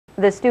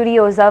The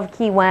studios of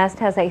Key West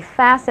has a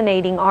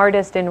fascinating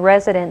artist in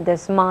resident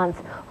this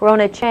month.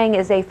 Rona Cheng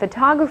is a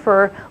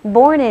photographer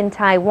born in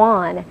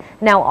Taiwan.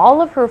 Now all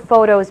of her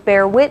photos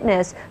bear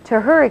witness to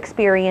her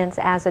experience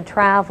as a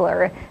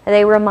traveler.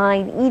 They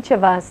remind each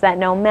of us that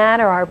no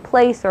matter our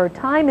place or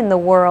time in the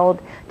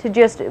world, to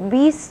just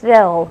be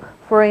still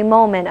for a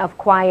moment of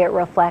quiet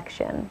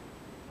reflection.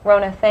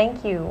 Rona,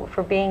 thank you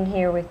for being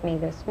here with me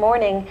this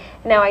morning.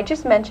 Now, I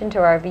just mentioned to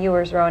our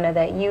viewers, Rona,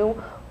 that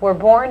you were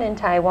born in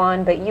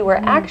Taiwan, but you were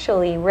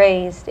actually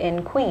raised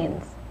in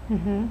Queens.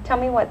 Tell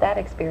me what that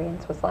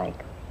experience was like.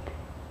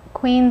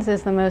 Queens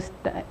is the most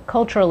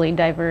culturally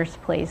diverse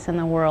place in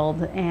the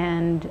world,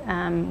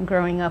 and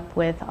growing up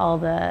with all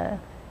the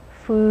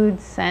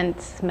food,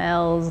 scents,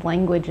 smells,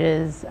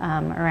 languages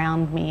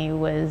around me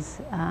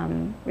was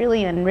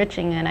really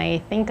enriching, and I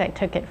think I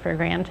took it for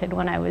granted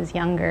when I was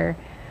younger.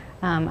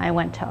 I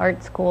went to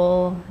art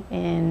school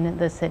in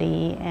the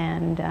city,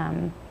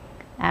 and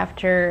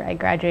after I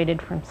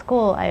graduated from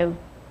school,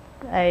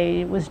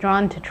 I was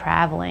drawn to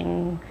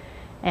traveling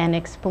and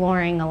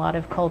exploring a lot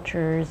of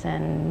cultures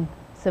and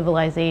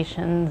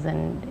civilizations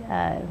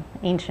and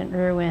ancient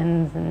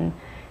ruins and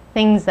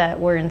things that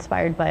were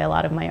inspired by a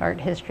lot of my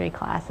art history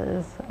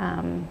classes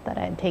that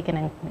I had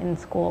taken in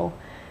school.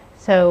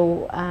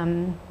 So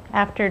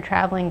after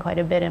traveling quite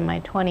a bit in my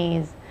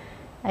 20s,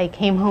 I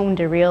came home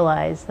to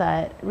realize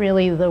that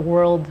really the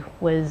world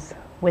was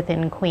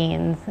within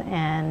Queens,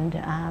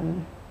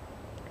 and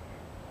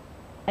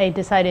I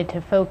decided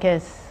to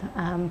focus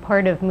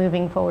part of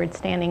moving forward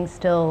standing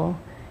still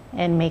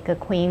and make a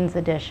Queens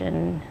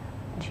edition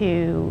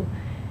to,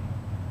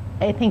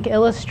 I think,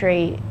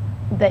 illustrate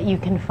that you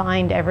can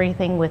find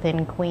everything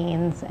within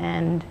Queens,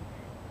 and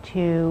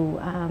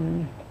to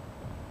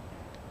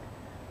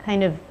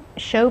kind of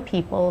show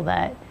people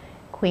that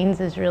Queens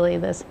is really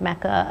this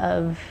mecca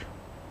of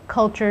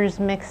cultures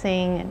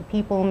mixing and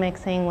people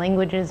mixing,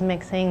 languages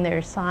mixing.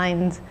 There's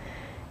signs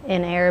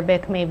in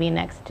Arabic maybe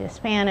next to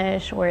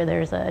Spanish, or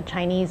there's a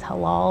Chinese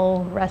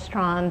halal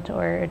restaurant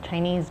or a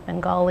Chinese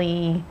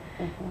Bengali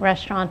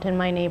restaurant in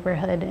my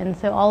neighborhood. And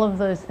so all of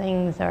those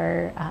things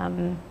are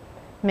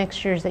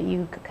mixtures that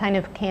you kind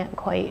of can't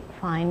quite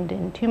find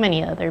in too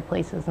many other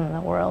places in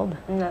the world.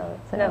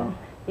 No,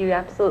 you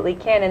absolutely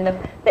can.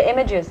 And the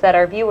images that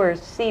our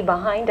viewers see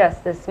behind us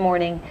this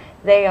morning,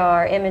 they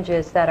are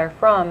images that are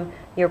from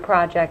your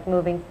project,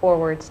 Moving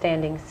Forward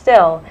Standing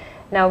Still.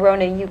 Now,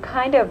 Rona, you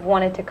kind of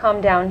wanted to come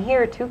down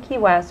here to Key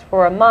West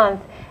for a month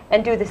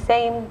and do the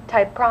same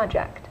type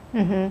project.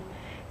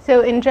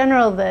 So in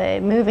general, the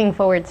Moving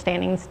Forward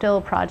Standing Still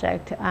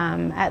project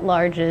at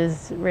large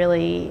is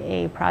really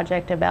a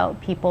project about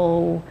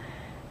people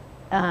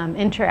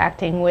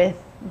interacting with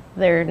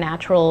their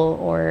natural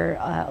or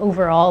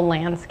overall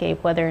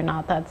landscape, whether or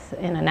not that's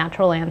in a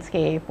natural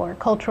landscape or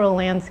cultural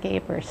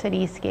landscape or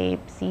cityscape,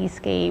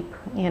 seascape,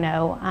 you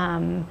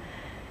know.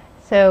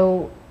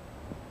 So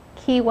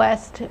Key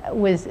West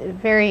was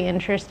very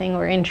interesting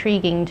or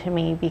intriguing to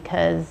me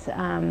because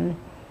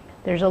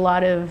there's a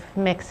lot of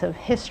mix of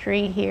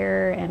history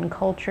here and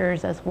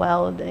cultures as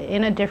well,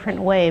 in a different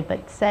way,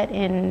 but set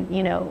in,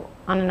 you know,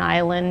 on an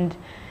island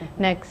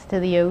next to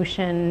the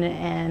ocean.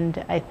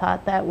 And I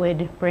thought that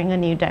would bring a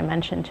new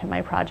dimension to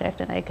my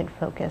project, and I could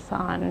focus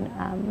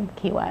on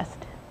Key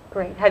West.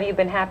 Great. Have you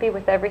been happy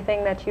with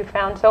everything that you've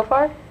found so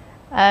far?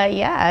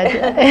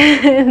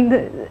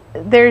 Yeah.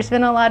 There's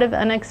been a lot of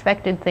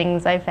unexpected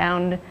things. I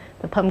found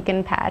the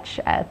pumpkin patch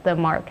at the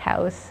Mark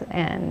House,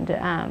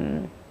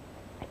 and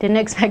didn't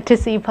expect to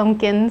see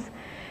pumpkins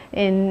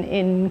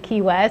in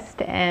Key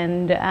West,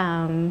 and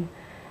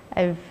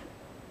I've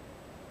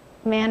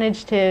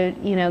managed to,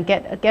 you know,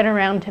 get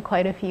around to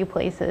quite a few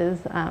places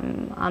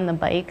on the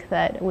bike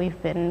that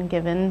we've been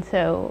given.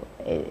 So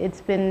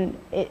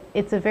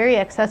it's a very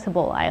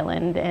accessible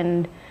island,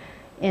 and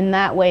in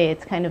that way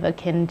it's kind of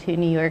akin to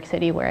New York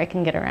City, where I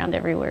can get around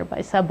everywhere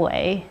by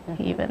subway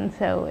even.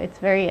 So it's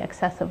very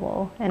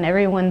accessible, and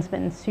everyone's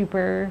been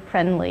super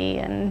friendly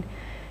and,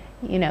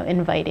 you know,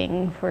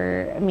 inviting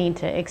for me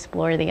to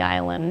explore the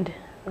island.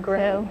 Great.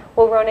 So,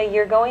 well, Rona,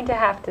 you're going to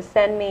have to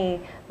send me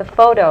the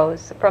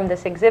photos from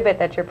this exhibit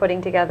that you're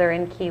putting together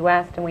in Key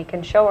West, and we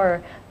can show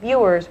our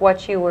viewers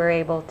what you were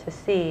able to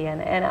see.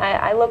 And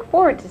I look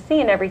forward to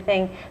seeing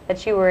everything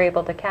that you were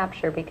able to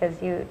capture, because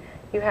you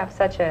have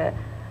such a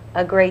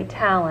great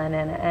talent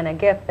and a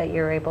gift that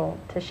you're able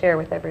to share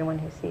with everyone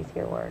who sees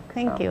your work.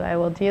 Thank you. I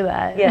will do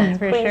that. Yes,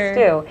 for please sure.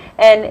 do.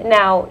 And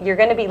now you're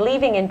going to be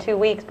leaving in 2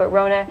 weeks, but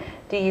Rona,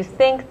 do you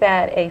think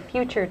that a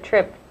future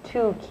trip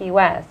to Key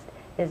West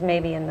is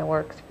maybe in the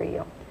works for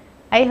you?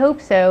 I hope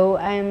so.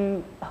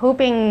 I'm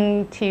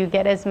hoping to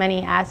get as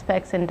many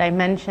aspects and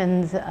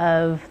dimensions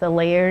of the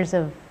layers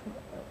of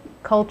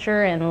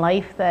culture and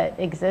life that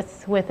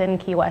exists within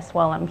Key West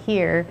while I'm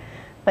here.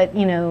 But,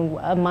 you know,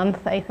 a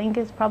month I think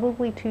is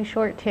probably too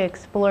short to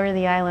explore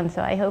the island,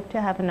 so I hope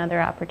to have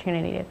another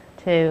opportunity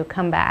to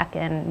come back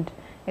and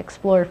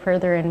explore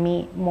further and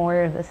meet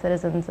more of the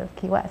citizens of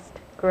Key West.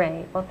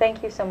 Great. Well,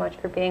 thank you so much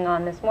for being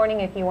on this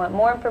morning. If you want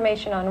more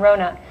information on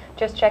Rona,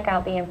 just check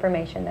out the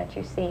information that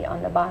you see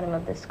on the bottom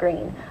of the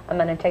screen. I'm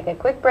going to take a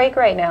quick break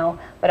right now,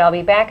 but I'll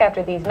be back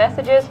after these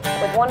messages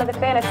with one of the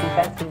Fantasy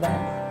Fest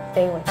events.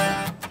 Stay with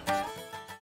me.